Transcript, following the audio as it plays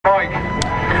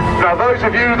Now those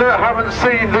of you that haven't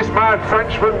seen this mad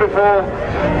Frenchman before,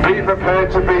 be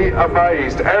prepared to be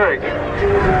amazed. Eric,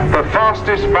 the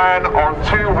fastest man on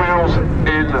two wheels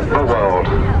in the world.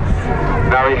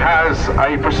 Now he has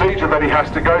a procedure that he has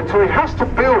to go through. He has to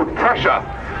build pressure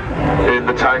in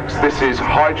the tanks. This is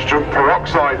hydrogen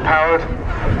peroxide powered.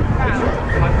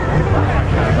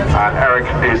 And Eric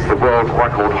is the world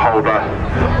record holder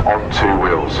on two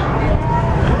wheels.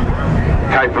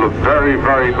 Capable of very,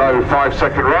 very low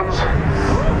 5-second runs.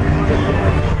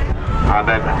 And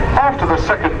then after the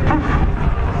second poof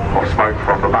of smoke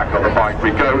from the back of the bike,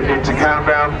 we go into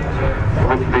countdown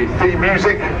with the theme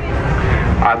music.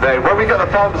 And then when we get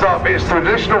the thumbs up, it's the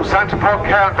traditional Santa Pod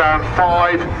countdown,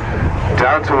 5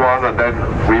 down to 1, and then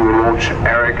we will launch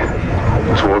Eric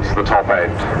towards the top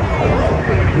end.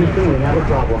 We have a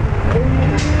problem.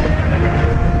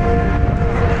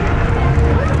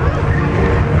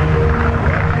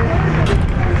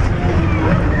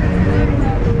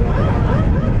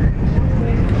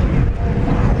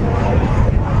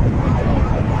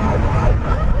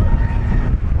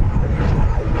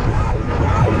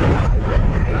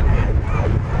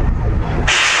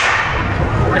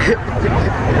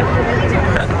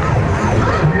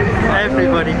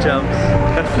 Everybody jumps.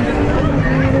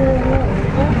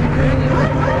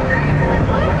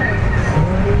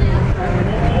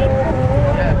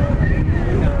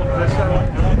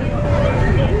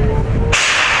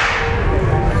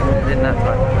 Didn't that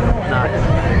time? No, I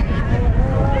didn't.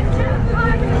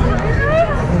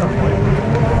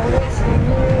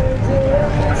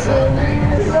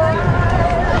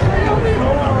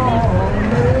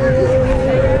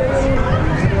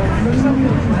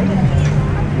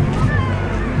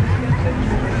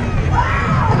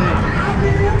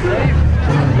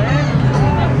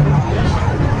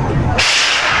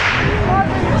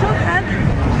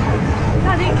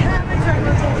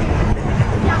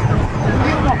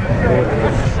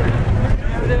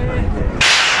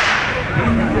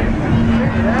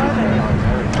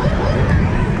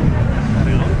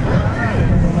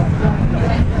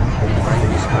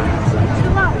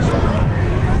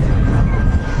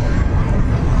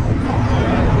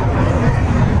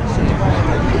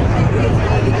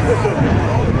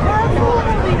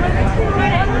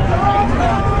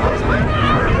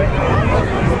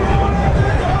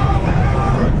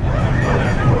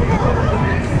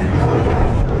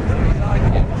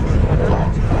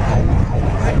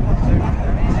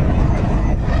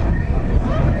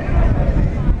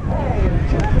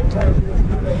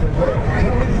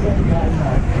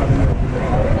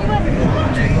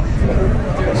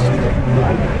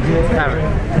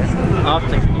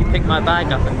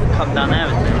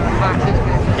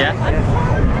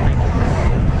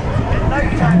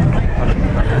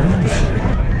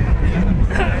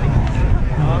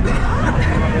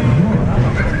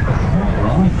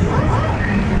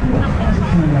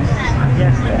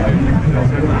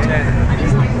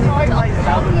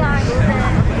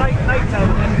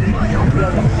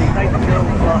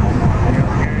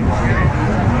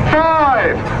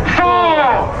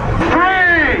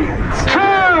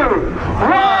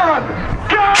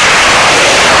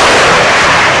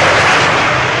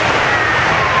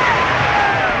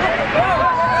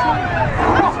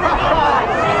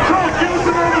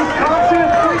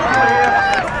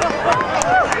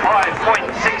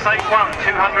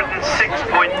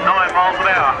 206.9 miles an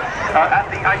hour. At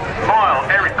the 8th mile,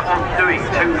 Eric was doing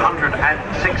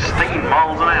 216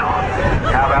 miles an hour.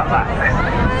 How about that?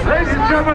 Ladies and gentlemen.